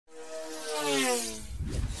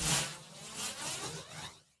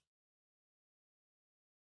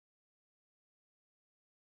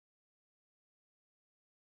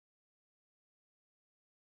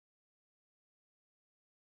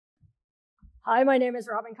Hi, my name is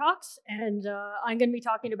Robin Coxe, and I'm going to be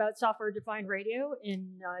talking about software-defined radio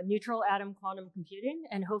in neutral atom quantum computing,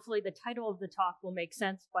 and hopefully the title of the talk will make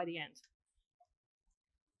sense by the end.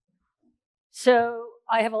 So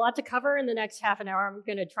I have a lot to cover in the next half an hour. I'm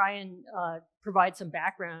going to try and provide some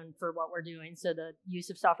background for what we're doing so the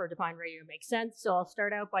use of software-defined radio makes sense. So I'll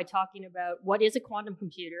start out by talking about what is a quantum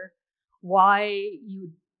computer, why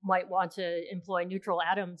you might want to employ neutral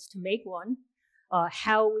atoms to make one,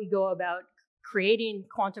 how we go about creating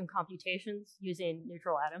quantum computations using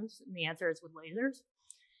neutral atoms, and the answer is with lasers.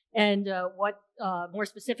 And what, more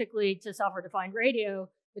specifically to software-defined radio,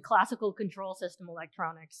 the classical control system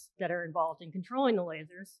electronics that are involved in controlling the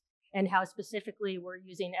lasers, and how specifically we're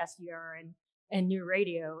using SDR and GNU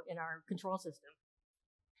Radio in our control system.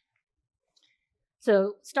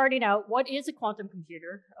 So starting out, what is a quantum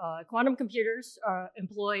computer? Quantum computers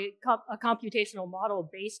employ a computational model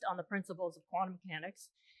based on the principles of quantum mechanics.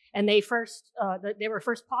 And they were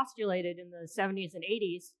first postulated in the 70s and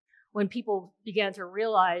 80s when people began to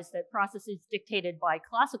realize that processes dictated by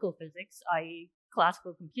classical physics, i.e.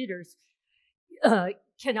 classical computers,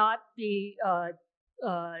 cannot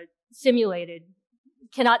simulate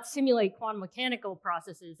quantum mechanical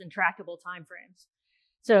processes in tractable timeframes.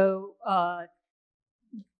 So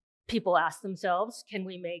people ask themselves, can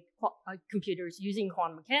we make computers using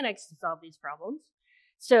quantum mechanics to solve these problems?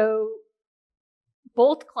 So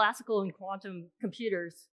both classical and quantum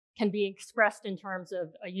computers can be expressed in terms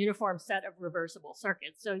of a uniform set of reversible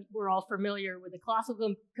circuits. So we're all familiar with the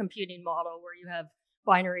classical computing model where you have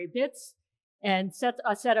binary bits and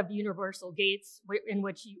a set of universal gates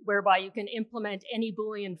whereby you can implement any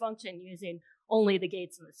Boolean function using only the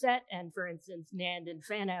gates in the set. And for instance, NAND and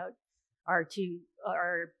fan-out are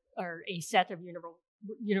a set of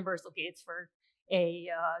universal gates for a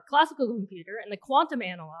classical computer. And the quantum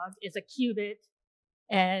analog is a qubit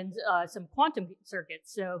and some quantum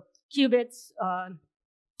circuits. So qubits,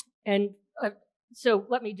 so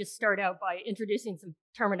let me just start out by introducing some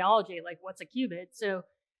terminology, like what's a qubit? So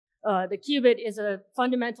the qubit is a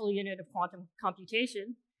fundamental unit of quantum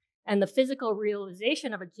computation, and the physical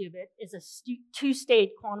realization of a qubit is a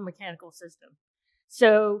two-state quantum mechanical system.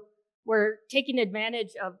 So we're taking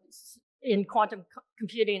advantage of, in quantum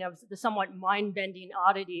computing, of the somewhat mind-bending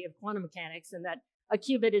oddity of quantum mechanics, and that a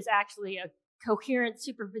qubit is actually a coherent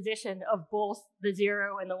superposition of both the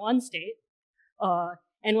 0 and the 1 state.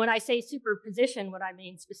 And when I say superposition, what I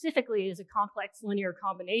mean specifically is a complex linear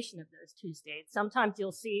combination of those two states. Sometimes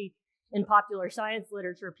you'll see in popular science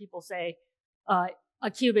literature people say a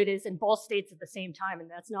qubit is in both states at the same time,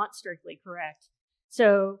 and that's not strictly correct.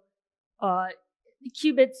 So the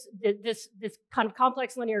qubits, this kind of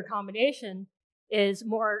complex linear combination is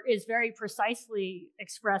very precisely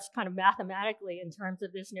expressed kind of mathematically in terms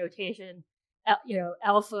of this notation.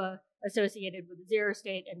 Alpha associated with the 0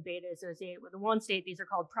 state and beta associated with the 1 state. These are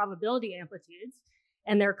called probability amplitudes,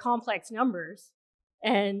 and they're complex numbers.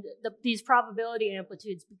 And these probability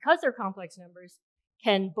amplitudes, because they're complex numbers,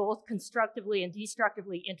 can both constructively and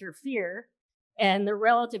destructively interfere. And the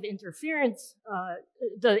relative interference,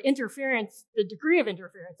 the degree of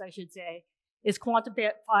interference, I should say, is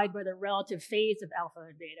quantified by the relative phase of alpha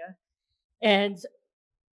and beta. And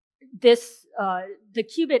the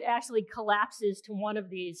qubit actually collapses to one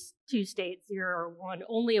of these two states, 0 or 1,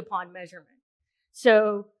 only upon measurement.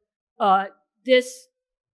 So this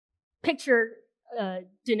picture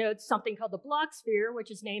denotes something called the Bloch sphere,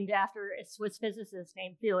 which is named after a Swiss physicist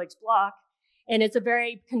named Felix Bloch, and it's a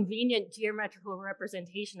very convenient geometrical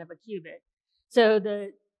representation of a qubit. So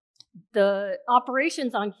the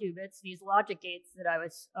operations on qubits, these logic gates that I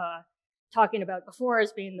was talking about before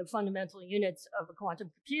as being the fundamental units of a quantum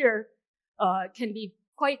computer, can be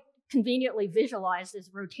quite conveniently visualized as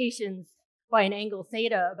rotations by an angle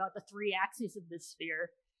theta about the 3 axes of this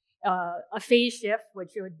sphere. A phase shift,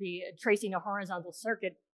 which would be tracing a horizontal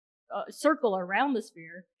circle around the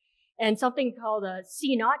sphere, and something called a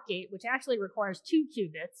C0 gate, which actually requires 2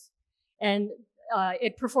 qubits. And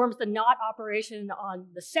it performs the NOT operation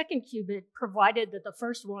on the second qubit, provided that the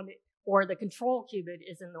first one, or the control qubit,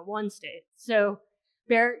 is in the 1 state. So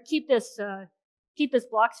keep this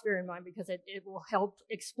Bloch sphere in mind, because it will help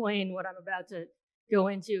explain what I'm about to go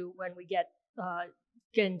into when we get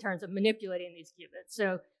in terms of manipulating these qubits.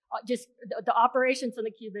 So just the operations on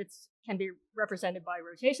the qubits can be represented by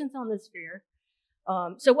rotations on the sphere.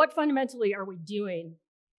 So what fundamentally are we doing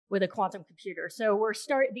with a quantum computer? So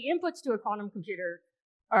the inputs to a quantum computer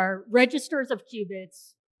are registers of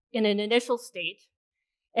qubits in an initial state.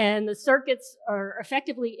 And the circuits are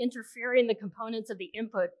effectively interfering the components of the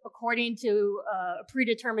input according to a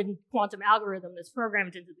predetermined quantum algorithm that's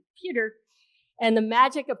programmed into the computer. And the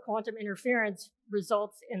magic of quantum interference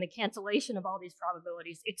results in the cancellation of all these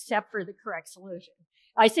probabilities, except for the correct solution.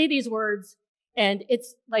 I say these words, and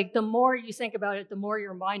it's like the more you think about it, the more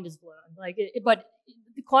your mind is blown. But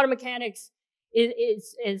the quantum mechanics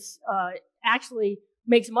is actually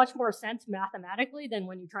makes much more sense mathematically than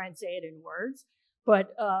when you try and say it in words.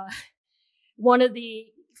 But one of the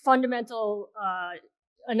fundamental,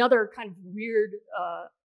 another kind of weird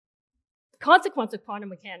consequence of quantum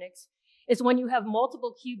mechanics is when you have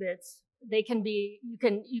multiple qubits, they can be,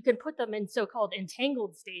 you can put them in so-called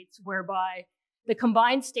entangled states, whereby the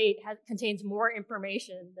combined state contains more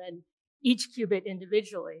information than each qubit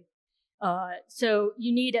individually. So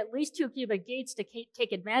you need at least 2 qubit gates to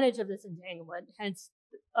take advantage of this entanglement, hence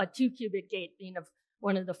a 2 qubit gate being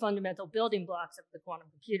one of the fundamental building blocks of the quantum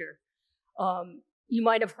computer. You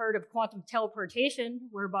might have heard of quantum teleportation,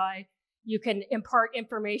 whereby you can impart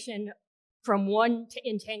information from one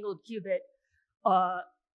entangled qubit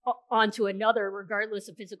onto another, regardless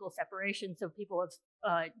of physical separation. So people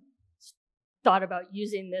have thought about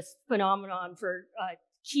using this phenomenon for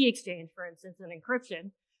key exchange, for instance, and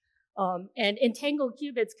encryption. And entangled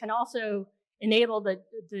qubits can also enable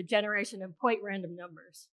the generation of point random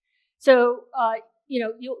numbers. So,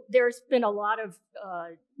 there's been a lot of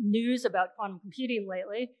news about quantum computing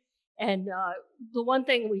lately. And the one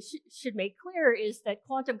thing we should make clear is that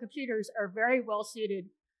quantum computers are very well suited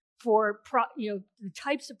for the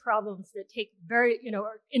types of problems that take very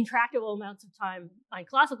intractable amounts of time on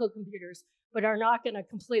classical computers, but are not going to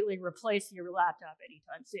completely replace your laptop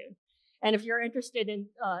anytime soon. And if you're interested in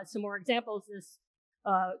some more examples, this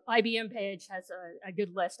IBM page has a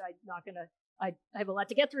good list. I have a lot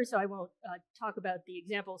to get through, so I won't talk about the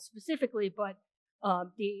examples specifically, but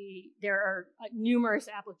there are numerous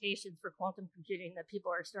applications for quantum computing that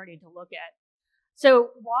people are starting to look at.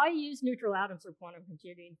 So why use neutral atoms for quantum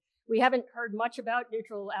computing? We haven't heard much about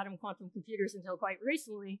neutral atom quantum computers until quite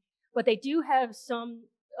recently, but they do have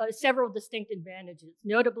several distinct advantages.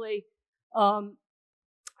 Notably,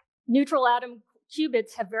 neutral atom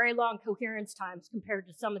qubits have very long coherence times compared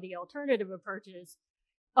to some of the alternative approaches,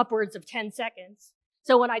 upwards of 10 seconds.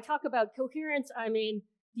 So when I talk about coherence, I mean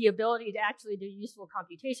the ability to actually do useful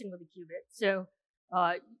computation with a qubit. So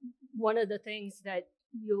one of the things that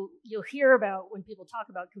you'll hear about when people talk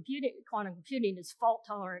about quantum computing is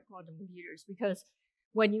fault-tolerant quantum computers, because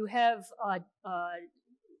when you have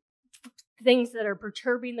things that are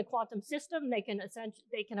perturbing the quantum system, they can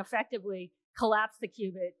effectively collapse the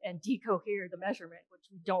qubit and decohere the measurement, which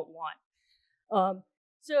we don't want.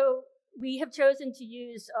 So we have chosen to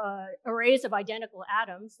use arrays of identical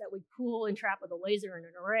atoms that we cool and trap with a laser in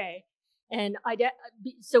an array. And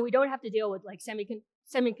so we don't have to deal with like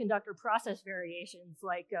semiconductor process variations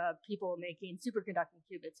like people making superconducting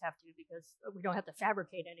qubits have to, because we don't have to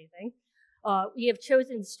fabricate anything. We have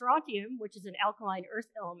chosen strontium, which is an alkaline earth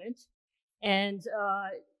element. And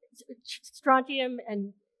strontium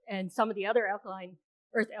and some of the other alkaline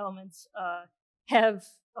earth elements have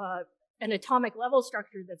an atomic level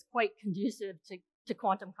structure that's quite conducive to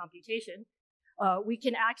quantum computation. We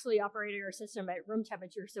can actually operate our system at room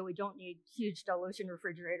temperature, so we don't need huge dilution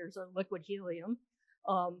refrigerators or liquid helium.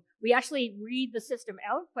 We actually read the system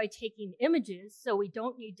out by taking images, so we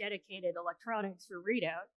don't need dedicated electronics for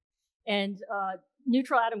readout. And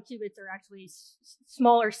neutral atom qubits are actually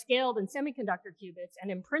smaller scale than semiconductor qubits,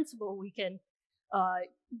 and in principle, we can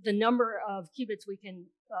the number of qubits we can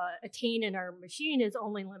attain in our machine is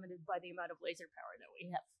only limited by the amount of laser power that we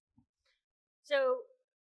have. So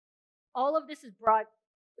all of this is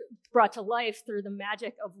brought to life through the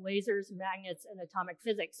magic of lasers, magnets, and atomic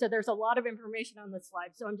physics. So there's a lot of information on this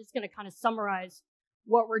slide, so I'm just going to kind of summarize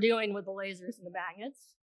what we're doing with the lasers and the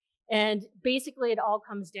magnets. And basically, it all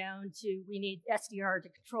comes down to we need SDR to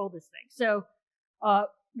control this thing. So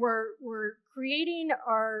we're creating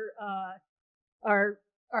our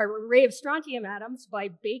array of strontium atoms by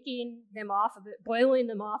baking them off of it, boiling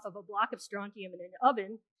them off of a block of strontium in an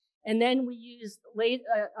oven. And then we use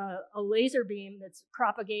a laser beam that's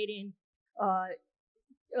propagating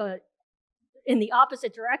in the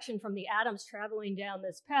opposite direction from the atoms traveling down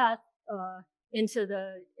this path into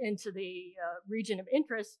the region of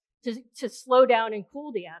interest to slow down and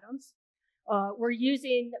cool the atoms. We're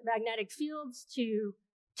using magnetic fields to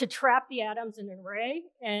trap the atoms in an array,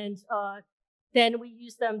 and then we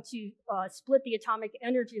use them to split the atomic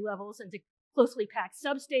energy levels into closely packed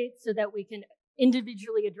substates so that we can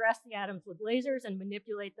individually address the atoms with lasers and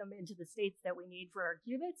manipulate them into the states that we need for our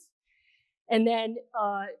qubits. And then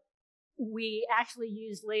we actually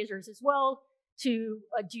use lasers as well to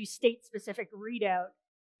do state-specific readout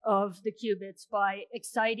of the qubits by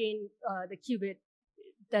exciting the qubit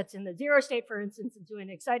that's in the 0 state, for instance, into an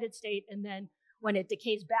excited state, and then when it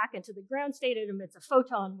decays back into the ground state, it emits a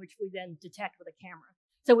photon, which we then detect with a camera.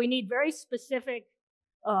 So we need very specific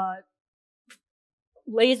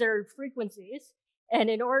laser frequencies, and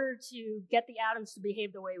in order to get the atoms to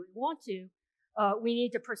behave the way we want to, we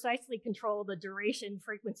need to precisely control the duration,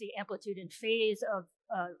 frequency, amplitude, and phase of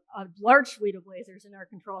a large suite of lasers in our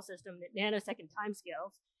control system at nanosecond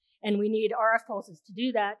timescales. And we need RF pulses to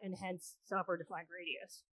do that, and hence software-defined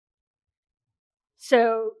radios.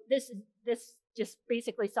 So this just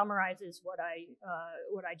basically summarizes what I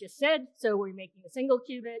just said. So we're making a single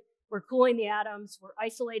qubit, we're cooling the atoms, we're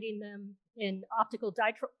isolating them in optical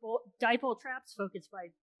dipole traps focused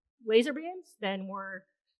by laser beams, then we're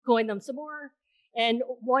cooling them some more. And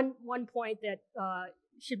one point that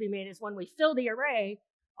should be made is when we fill the array,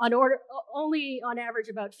 only on average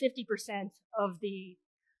about 50% of the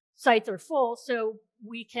sites are full, so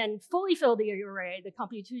we can fully fill the array, the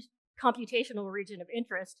computational region of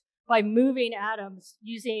interest, by moving atoms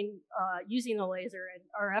using the laser and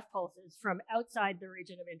RF pulses from outside the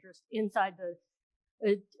region of interest inside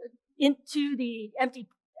into the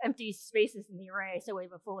empty spaces in the array, so we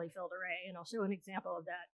have a fully filled array. And I'll show an example of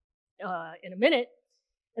that in a minute.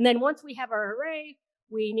 And then once we have our array,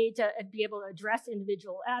 we need to be able to address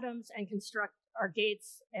individual atoms and construct our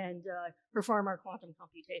gates and perform our quantum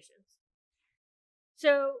computations.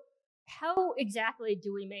 So how exactly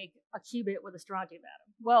do we make a qubit with a strontium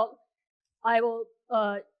atom? Well, I will,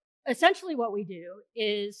 essentially what we do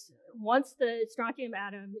is once the strontium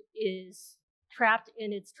atom is trapped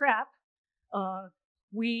in its trap,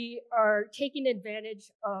 we are taking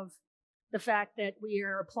advantage of the fact that we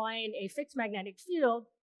are applying a fixed magnetic field.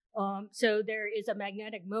 So there is a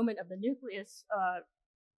magnetic moment of the nucleus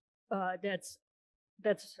that's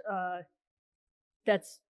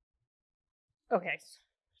okay.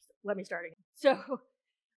 Let me start again. So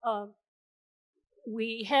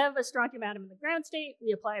we have a strontium atom in the ground state.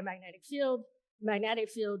 We apply a magnetic field. The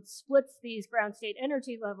magnetic field splits these ground state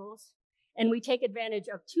energy levels, and we take advantage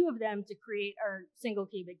of 2 of them to create our single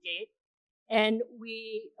qubit gate. And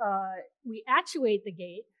we actuate the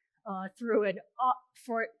gate through an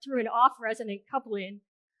off-resonant coupling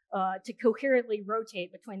to coherently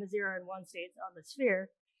rotate between the 0 and 1 states on the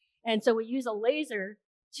sphere. And so we use a laser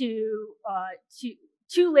to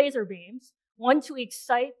 2 laser beams, one to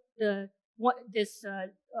excite the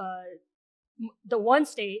 1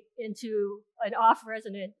 state into an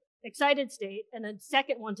off-resonant excited state, and then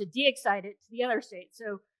second one to de-excite it to the other state.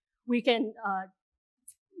 So we can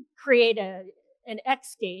create an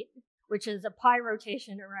X gate, which is a pi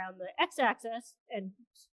rotation around the x-axis and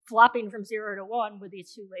flopping from 0 to 1 with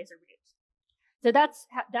these 2 laser beams. So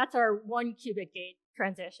that's our 1 qubit gate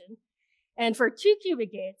transition. And for 2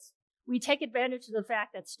 qubit gates, we take advantage of the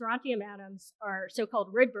fact that strontium atoms are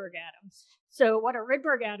so-called Rydberg atoms. So what a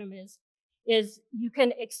Rydberg atom is you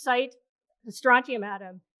can excite the strontium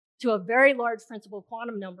atom to a very large principal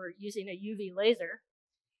quantum number using a UV laser.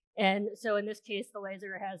 And so in this case, the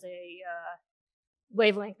laser has a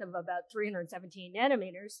wavelength of about 317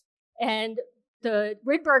 nanometers. And the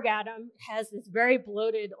Rydberg atom has this very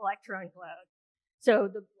bloated electron cloud. So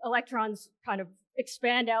the electrons kind of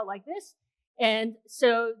expand out like this. And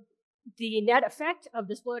so the net effect of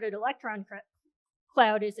this bloated electron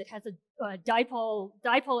cloud is it has a dipole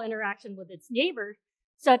interaction with its neighbor,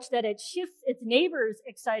 such that it shifts its neighbor's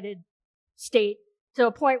excited state to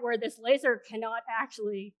a point where this laser cannot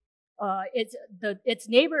actually, its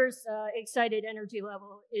neighbor's excited energy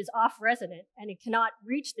level is off resonant, and it cannot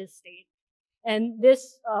reach this state. And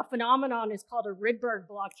this phenomenon is called a Rydberg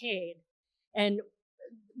blockade. And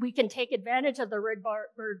we can take advantage of the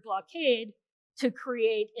Rydberg blockade to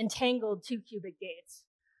create entangled 2 qubit gates.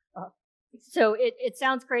 So it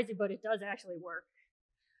sounds crazy, but it does actually work.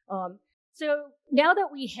 So now that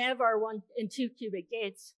we have our 1 and 2 qubit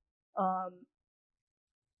gates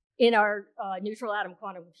in our neutral atom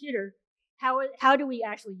quantum computer, how do we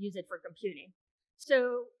actually use it for computing?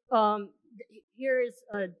 So here is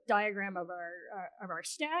a diagram of our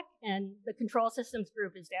stack, and the control systems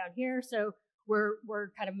group is down here. So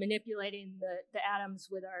we're kind of manipulating the atoms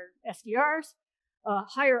with our SDRs.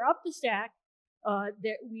 Higher up the stack,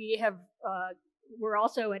 that we're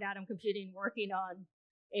also at Atom Computing working on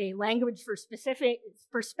a language for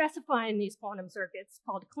specifying these quantum circuits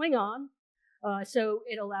called Klingon. So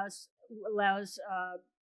it allows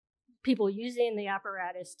people using the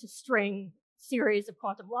apparatus to string series of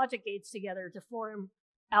quantum logic gates together to form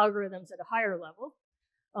algorithms at a higher level.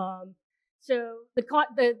 So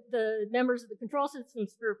the members of the control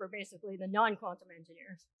systems group are basically the non-quantum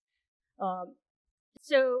engineers.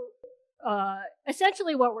 So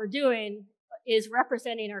essentially what we're doing is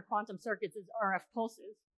representing our quantum circuits as RF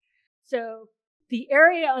pulses. So the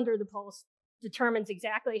area under the pulse determines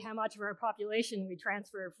exactly how much of our population we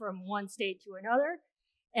transfer from one state to another.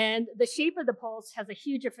 And the shape of the pulse has a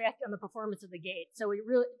huge effect on the performance of the gate. So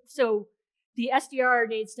the SDR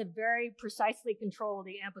needs to very precisely control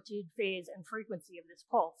the amplitude, phase, and frequency of this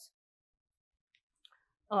pulse.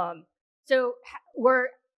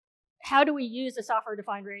 How do we use a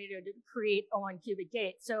software-defined radio to create a 1-qubit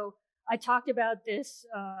gate? So I talked about this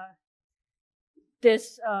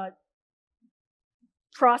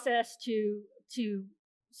process to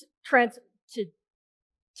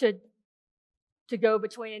go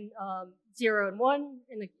between 0 and 1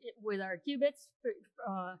 with our qubits.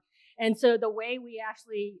 And so the way we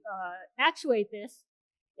actually actuate this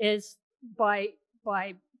is by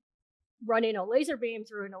running a laser beam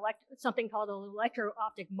through something called an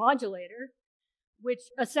electro-optic modulator,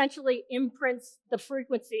 which essentially imprints the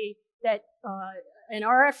frequency that an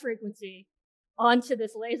RF frequency onto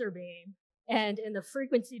this laser beam, and in the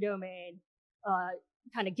frequency domain,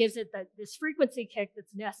 kind of gives it this frequency kick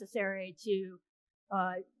that's necessary to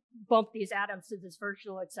bump these atoms to this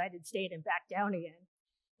virtual excited state and back down again.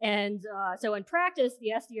 And so in practice,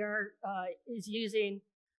 the SDR is using,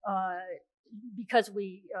 because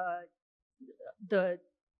we're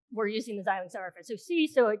using the Xilinx RFSoC,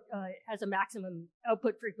 so it has a maximum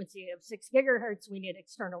output frequency of 6 gigahertz. We need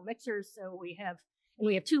external mixers, so we have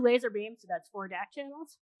 2 laser beams, so that's 4 DAC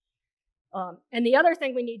channels. And the other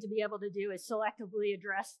thing we need to be able to do is selectively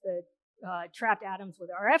address the trapped atoms with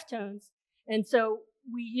RF tones. And so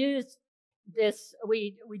we use this,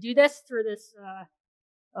 we do this through this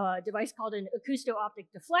device called an acousto-optic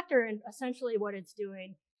deflector, and essentially what it's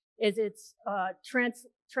doing is it's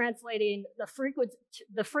translating the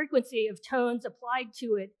frequency of tones applied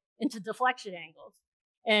to it into deflection angles.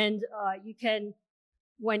 And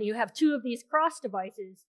when you have 2 of these cross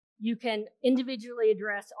devices, you can individually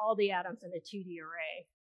address all the atoms in a 2D array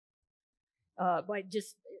by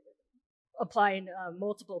just applying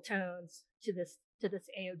multiple tones to this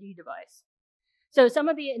AOD device. So some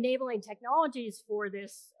of the enabling technologies for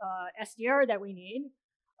this SDR that we need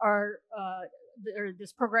are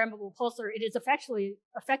this programmable pulsar. It is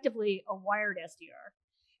effectively a wired SDR.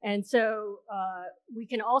 And so we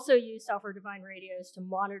can also use software-defined radios to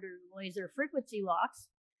monitor laser frequency locks.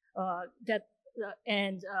 I'll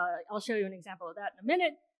show you an example of that in a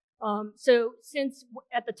minute. So since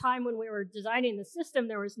at the time when we were designing the system,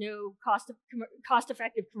 there was no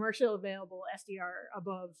cost-effective commercial available SDR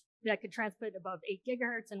that could transmit above 8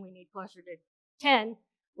 gigahertz, and we need closer to 10,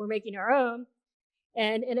 we're making our own.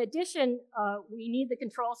 And in addition, we need the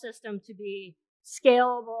control system to be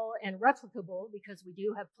scalable and replicable, because we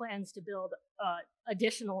do have plans to build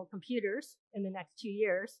additional computers in the next 2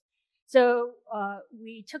 years. So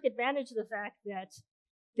we took advantage of the fact that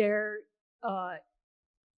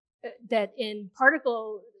that in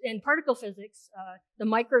particle physics, the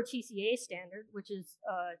MicroTCA standard, which is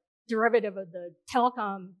a derivative of the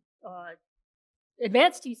telecom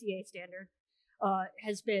advanced TCA standard,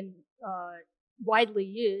 has been widely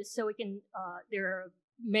used. So we can there are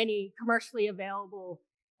many commercially available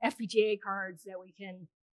FPGA cards that we can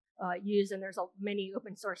use, and there's many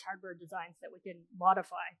open source hardware designs that we can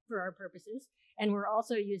modify for our purposes. And we're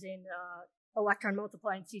also using electron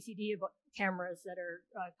multiplying CCD cameras that are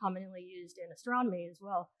commonly used in astronomy as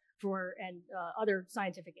well, and other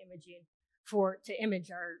scientific imaging to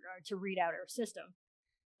read out our system.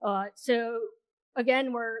 So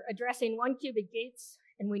again, we're addressing 1-qubit gates,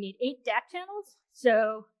 and we need 8 DAC channels.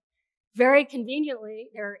 So very conveniently,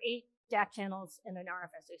 there are 8 DAC channels in an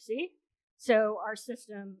RFSoC. So our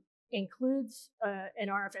system includes an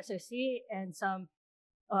RFSoC and some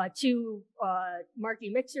 2 marquee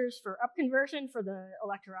mixers for up conversion for the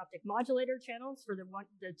electro-optic modulator channels for the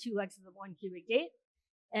 2 legs of the 1-qubit gate.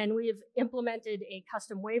 And we've implemented a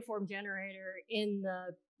custom waveform generator in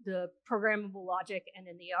the programmable logic and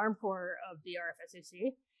in the ARM core of the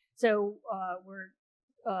RFSoC. So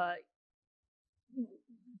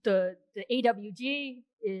the AWG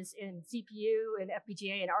is in CPU and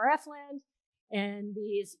FPGA and RF land, and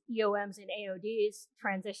these EOMs and AODs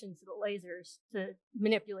transition to the lasers to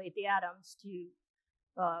manipulate the atoms to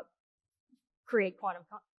create quantum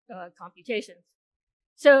computations.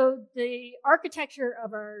 So the architecture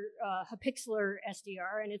of our Hapyxelor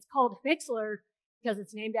SDR, and it's called Hapyxelor because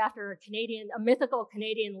it's named after a mythical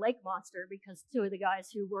Canadian lake monster, because 2 of the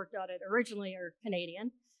guys who worked on it originally are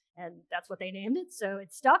Canadian, and that's what they named it, so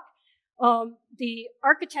it stuck. The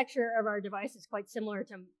architecture of our device is quite similar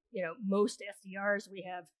to most SDRs. We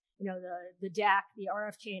have the DAC, the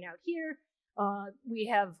RF chain out here. We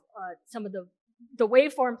have some of the the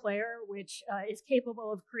waveform player, which is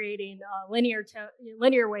capable of creating linear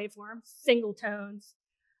waveforms, single tones,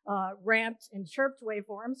 ramped and chirped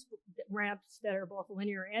waveforms, ramps that are both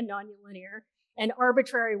linear and nonlinear, and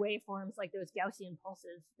arbitrary waveforms like those Gaussian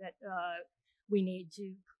pulses that we need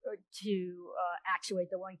to actuate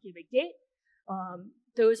the 1 qubit gate.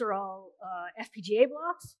 Those are all FPGA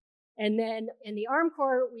blocks. And then in the ARM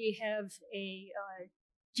core, we have a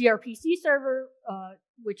gRPC server,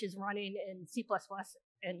 which is running in C++,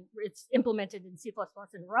 and it's implemented in C++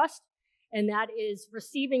 and Rust. And that is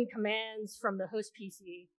receiving commands from the host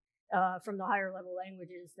PC, from the higher level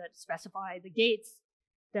languages that specify the gates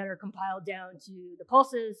that are compiled down to the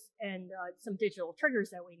pulses and some digital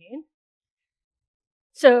triggers that we need.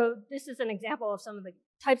 So this is an example of some of the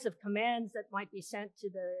types of commands that might be sent to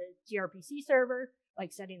the gRPC server,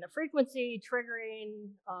 like setting the frequency,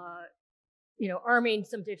 triggering, arming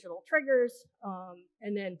some digital triggers,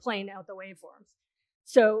 and then playing out the waveforms.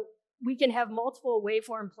 So we can have multiple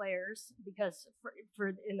waveform players because for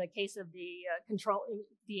in the case of the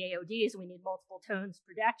AODs, we need multiple tones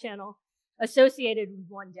per DAC channel associated with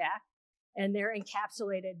one DAC, and they're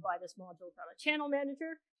encapsulated by this module called a channel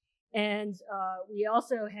manager. And we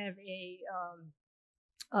also have a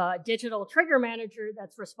digital trigger manager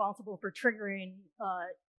that's responsible for triggering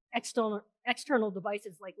external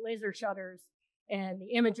devices like laser shutters and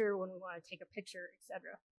the imager when we want to take a picture,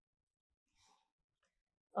 etc.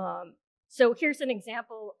 So here's an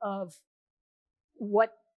example of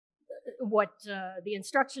what the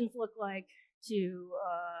instructions look like to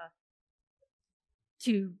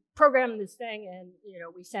program this thing, and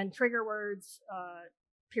we send trigger words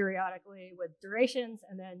periodically with durations,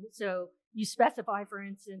 and then so you specify, for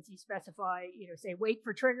instance, say wait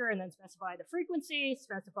for trigger, and then specify the frequency,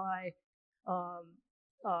 specify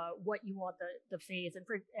what you want the phase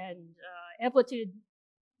and amplitude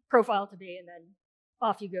profile to be, and then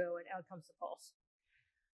off you go, and out comes the pulse.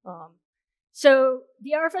 So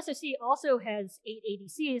the RFSoC also has 8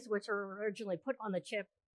 ADCs, which are originally put on the chip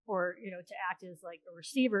for to act as like a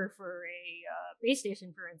receiver for a base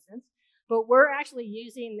station, for instance. But we're actually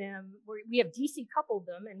using them. We have DC coupled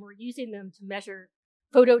them, and we're using them to measure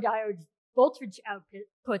photodiode voltage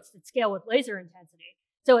outputs that scale with laser intensity.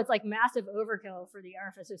 So it's like massive overkill for the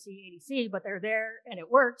RFSoC ADC, but they're there and it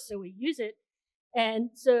works, so we use it.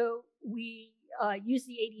 And so we use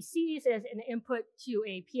the ADCs as an input to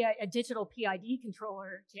a digital PID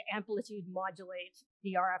controller to amplitude modulate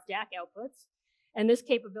the RF DAC outputs. And this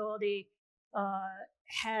capability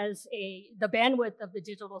has the bandwidth of the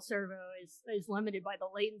digital servo is limited by the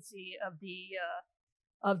latency of the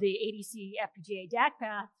ADC FPGA DAC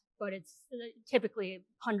path, but it's typically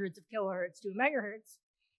hundreds of kilohertz to a megahertz.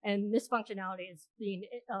 And this functionality is being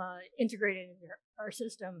integrated into our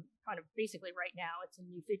system kind of basically right now. It's a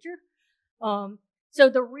new feature. So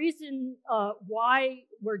the reason why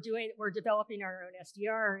we're developing our own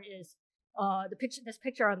SDR is this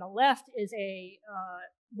picture on the left is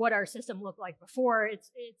what our system looked like before. It's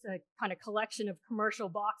a kind of collection of commercial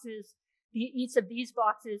boxes. Each of these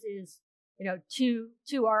boxes is two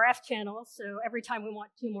RF channels. So every time we want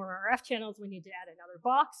 2 more RF channels, we need to add another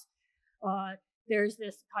box. There's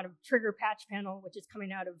this kind of trigger patch panel, which is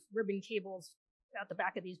coming out of ribbon cables at the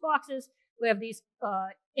back of these boxes. We have these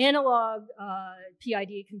analog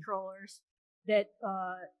PID controllers that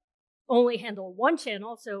only handle 1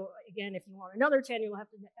 channel. So again, if you want another channel, you'll have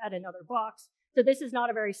to add another box. So this is not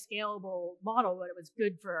a very scalable model, but it was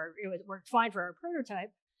good it worked fine for our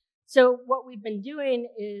prototype. So what we've been doing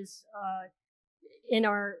is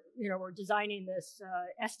we're designing this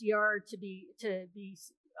SDR to be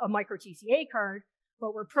a MicroTCA card,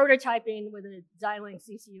 but we're prototyping with a Xilinx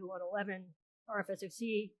CCU111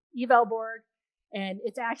 RFSoC eval board, and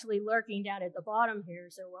it's actually lurking down at the bottom here.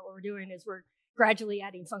 So what we're doing is we're gradually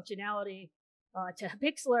adding functionality to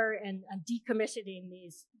Hapyxelor and decommissioning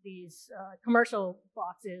these commercial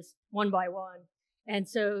boxes one by one. And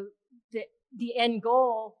so the end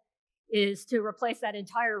goal is to replace that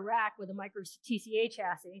entire rack with a MicroTCA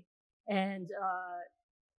chassis. And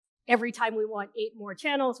every time we want 8 more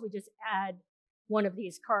channels, we just add one of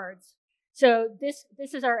these cards. So this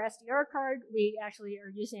is our SDR card. We actually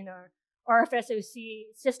are using our RFSoC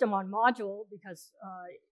system on module because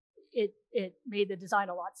it made the design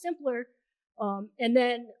a lot simpler. And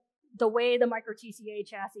then the way the MicroTCA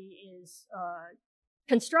chassis is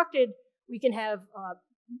constructed, we can have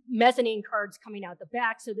mezzanine cards coming out the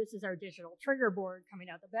back. So this is our digital trigger board coming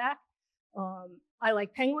out the back. I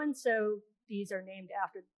like penguins, so these are named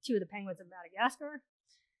after 2 of the penguins of Madagascar.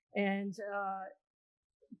 And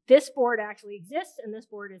this board actually exists, and this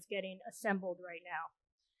board is getting assembled right now.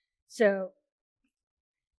 So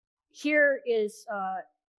here is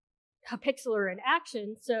Hapyxelor in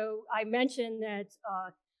action. So I mentioned that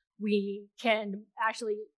we can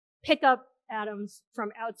actually pick up atoms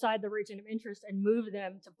from outside the region of interest and move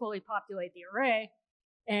them to fully populate the array.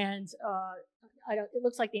 And it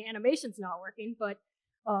looks like the animation's not working, but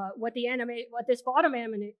what this bottom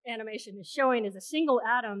animation is showing is a single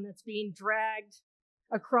atom that's being dragged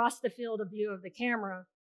across the field of view of the camera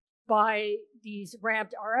by these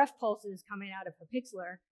ramped RF pulses coming out of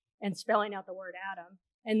Hapyxelor and spelling out the word atom.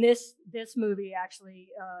 And this movie actually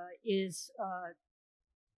is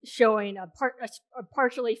showing a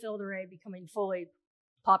partially filled array becoming fully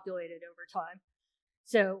populated over time.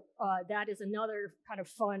 So that is another kind of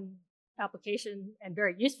fun application and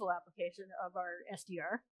very useful application of our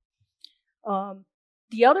SDR.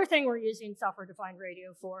 The other thing we're using software-defined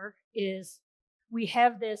radio for is we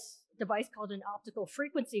have this device called an optical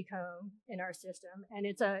frequency comb in our system, and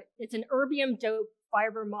it's an erbium-doped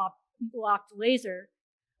fiber-blocked laser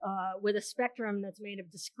with a spectrum that's made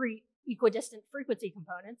of discrete equidistant frequency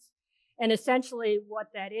components. And essentially what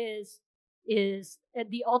that is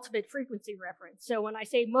the ultimate frequency reference. So when I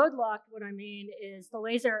say mode locked, what I mean is the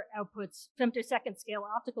laser outputs femtosecond scale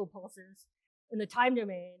optical pulses in the time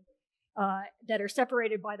domain that are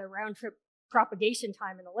separated by the round trip propagation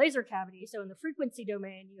time in the laser cavity. So in the frequency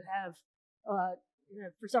domain, you have,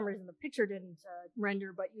 for some reason the picture didn't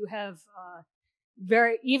render, but you have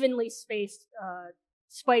very evenly spaced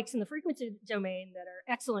spikes in the frequency domain that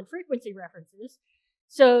are excellent frequency references.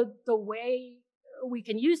 So the way we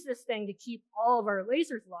can use this thing to keep all of our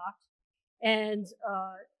lasers locked, and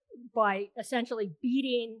by essentially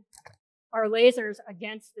beating our lasers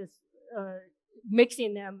against this,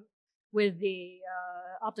 mixing them with the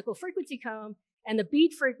optical frequency comb, and the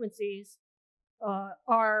beat frequencies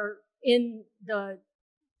are in the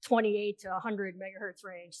 28 to 100 megahertz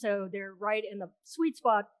range. So they're right in the sweet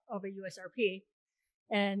spot of a USRP.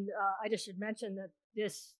 And I just should mention that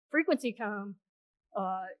this frequency comb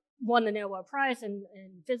won the Nobel Prize in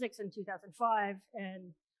physics in 2005.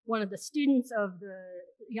 And one of the students of the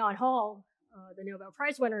Jan Hall, the Nobel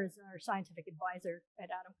Prize winner, is our scientific advisor at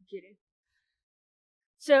Atom Computing.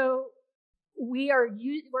 So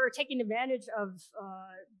we're taking advantage of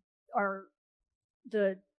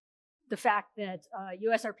the fact that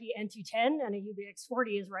USRP N210 and a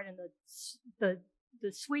UBX-40 is right in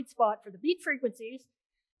the sweet spot for the beat frequencies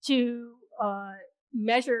to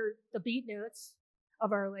measure the beat notes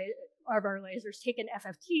of our lasers, take an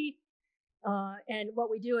FFT, and what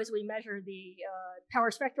we do is we measure the power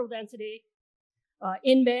spectral density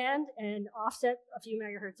in band and offset a few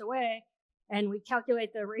megahertz away, and we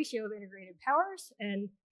calculate the ratio of integrated powers, and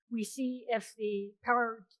we see if the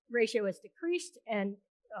power ratio is decreased, and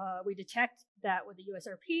we detect that with the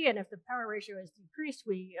USRP, and if the power ratio is decreased,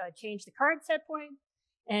 we change the current set point,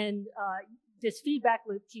 and this feedback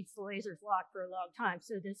loop keeps the lasers locked for a long time.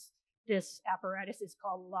 So this apparatus is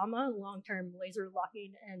called LLLama Long-term Laser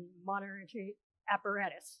Locking and Monitoring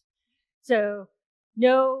Apparatus. So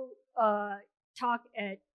no talk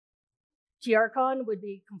at GRCon would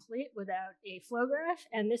be complete without a flow graph,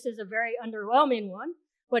 and this is a very underwhelming one,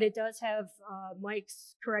 but it does have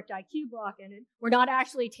Mike's correct IQ block in it. We're not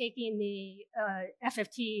actually taking the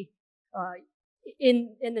FFT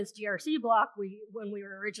in this GRC block. When we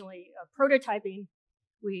were originally prototyping,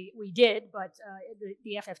 we did, but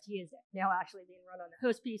the FFT is now actually being run on the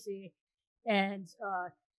host PC, and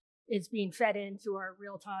it's being fed into our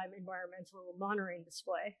real-time environmental monitoring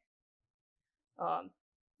display.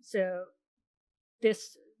 So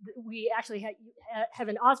we actually have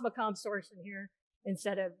an Osmocom source in here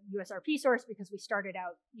instead of USRP source because we started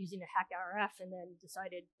out using a hack RF and then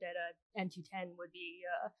decided that a N210 would be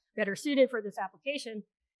better suited for this application.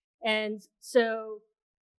 And so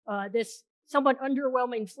this somewhat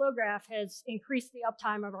underwhelming flow graph has increased the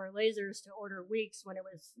uptime of our lasers to order weeks when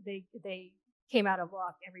they came out of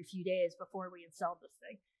lock every few days before we installed this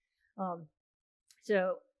thing.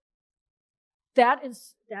 So that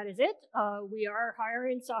is it. We are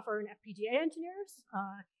hiring software and FPGA engineers.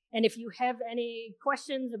 And if you have any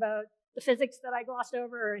questions about the physics that I glossed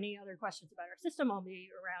over or any other questions about our system, I'll be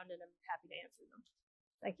around and I'm happy to answer them.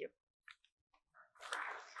 Thank you.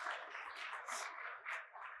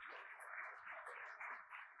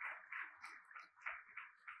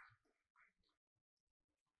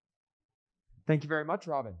 Thank you very much,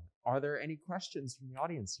 Robin. Are there any questions from the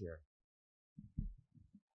audience here?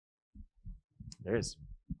 There is.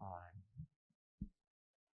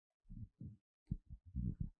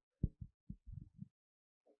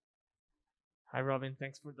 Hi, Robin.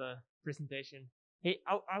 Thanks for the presentation. Hey,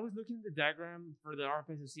 I was looking at the diagram for the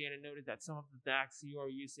RFSoC and I noted that some of the DACs you are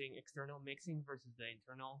using external mixing versus the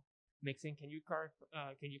internal mixing. Can you comment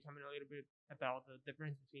a little bit about the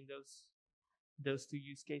difference between those two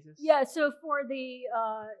use cases? Yeah. So for the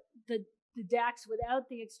DACs without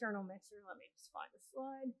the external mixer, let me just find the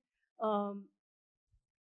slide.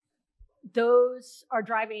 Those are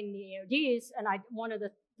driving the AODs, and one of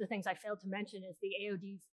the things I failed to mention is the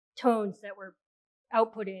AOD tones that we're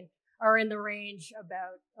outputting are in the range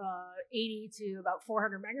about 80 to about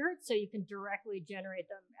 400 megahertz, so you can directly generate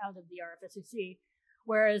them out of the RFSoC,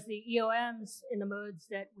 whereas the EOMs in the modes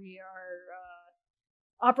that we are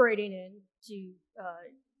operating in to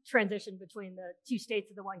transition between the two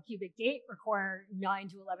states of the 1 qubit gate require 9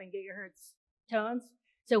 to 11 gigahertz tones.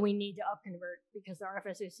 So we need to upconvert because the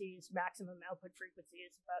RFSoC's maximum output frequency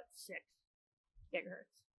is about 6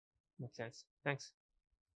 gigahertz. Makes sense. Thanks.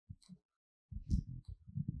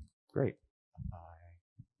 Great.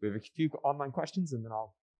 We have a few online questions, and then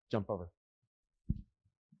I'll jump over.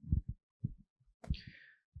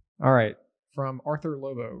 All right. From Arthur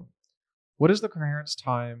Lobo. What is the coherence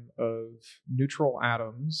time of neutral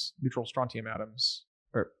strontium atoms?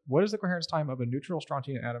 Or what is the coherence time of a neutral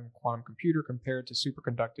strontium atom quantum computer compared to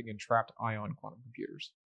superconducting and trapped ion quantum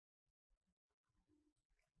computers?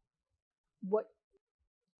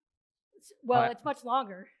 It's much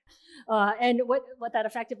longer, and what that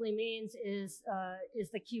effectively means is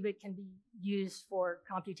the qubit can be used for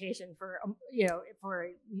computation for for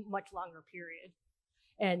a much longer period,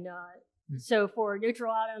 and so for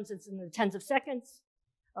neutral atoms it's in the tens of seconds.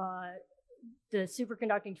 The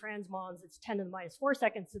superconducting transmons, it's 10 to the minus 4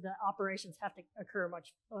 seconds, so the operations have to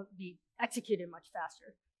be executed much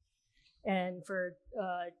faster. And for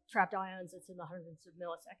trapped ions, it's in the hundreds of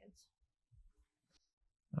milliseconds.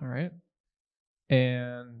 All right.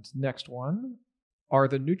 And next one, are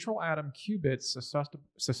the neutral atom qubits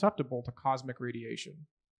susceptible to cosmic radiation?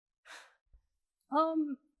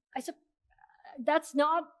 That's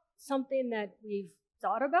not something that we've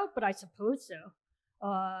thought about, but I suppose so.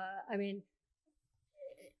 I mean,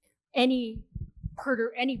 any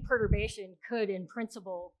perturbation could, in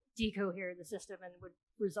principle, decohere the system and would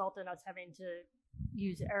result in us having to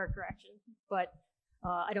use error correction. But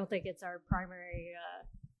I don't think it's our primary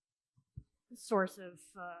source of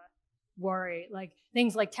worry. Like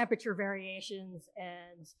things like temperature variations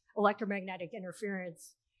and electromagnetic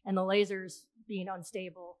interference and the lasers being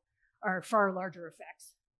unstable are far larger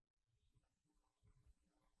effects.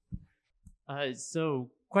 So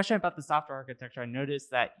question about the software architecture. I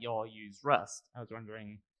noticed that you all use Rust. I was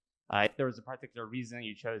wondering if there was a particular reason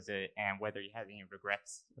you chose it and whether you had any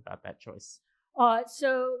regrets about that choice.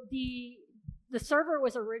 So the server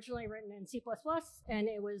was originally written in C++ and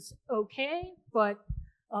it was okay, but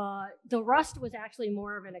the Rust was actually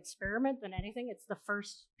more of an experiment than anything. It's the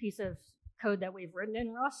first piece of code that we've written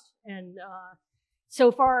in Rust, and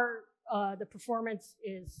so far the performance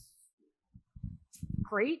is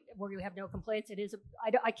great, where you have no complaints. It is,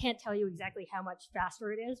 I can't tell you exactly how much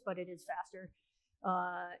faster it is, but it is faster.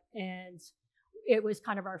 And it was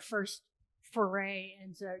kind of our first foray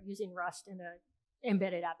into using Rust in an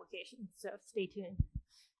embedded application. So stay tuned.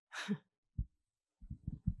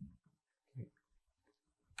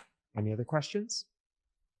 Any other questions?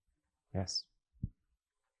 Yes.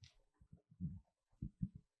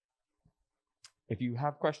 If you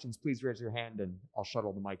have questions, please raise your hand and I'll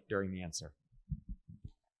shuttle the mic during the answer.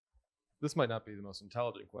 This might not be the most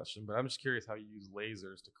intelligent question, but I'm just curious how you use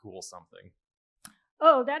lasers to cool something.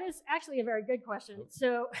 Oh, that is actually a very good question.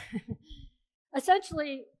 So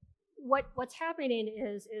essentially what's happening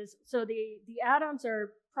is so the atoms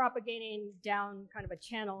are propagating down kind of a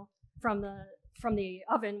channel from the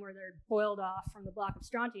oven where they're boiled off from the block of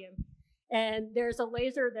strontium. And there's a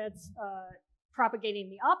laser that's propagating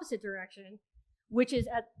the opposite direction, which is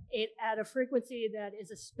at a frequency that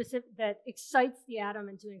is that excites the atom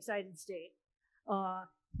into an excited state.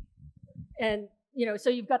 And so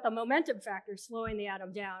you've got the momentum factor slowing the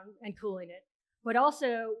atom down and cooling it. But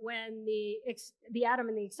also when the atom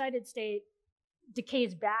in the excited state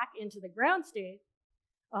decays back into the ground state,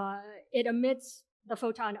 it emits the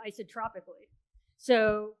photon isotropically.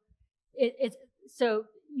 So so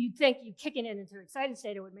you'd think you kicking it into an excited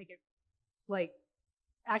state, it would make it like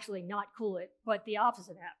actually not cool it, but the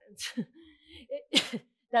opposite happens.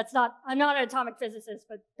 I'm not an atomic physicist,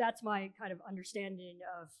 but that's my kind of understanding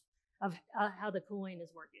of how the cooling is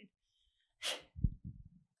working.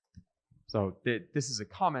 So this is a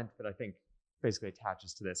comment that I think basically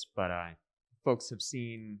attaches to this, but folks have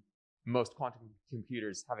seen most quantum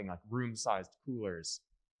computers having like room-sized coolers.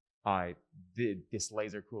 This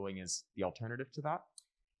laser cooling is the alternative to that?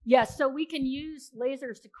 Yes, so we can use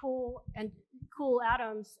lasers to cool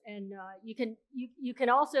atoms, and you can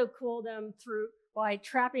also cool them by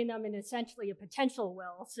trapping them in essentially a potential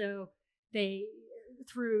well. So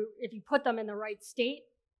if you put them in the right state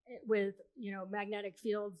with, magnetic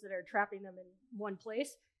fields that are trapping them in one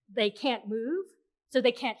place, they can't move, so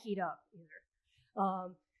they can't heat up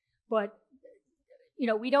either. But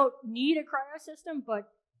we don't need a cryosystem,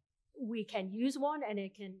 but we can use one, and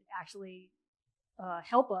it can actually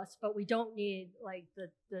help us. But we don't need like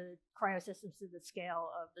the cryosystems to the scale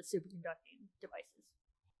of the superconducting devices.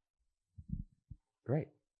 Great.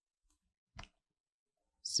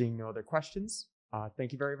 Seeing no other questions,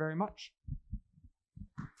 thank you very, very much.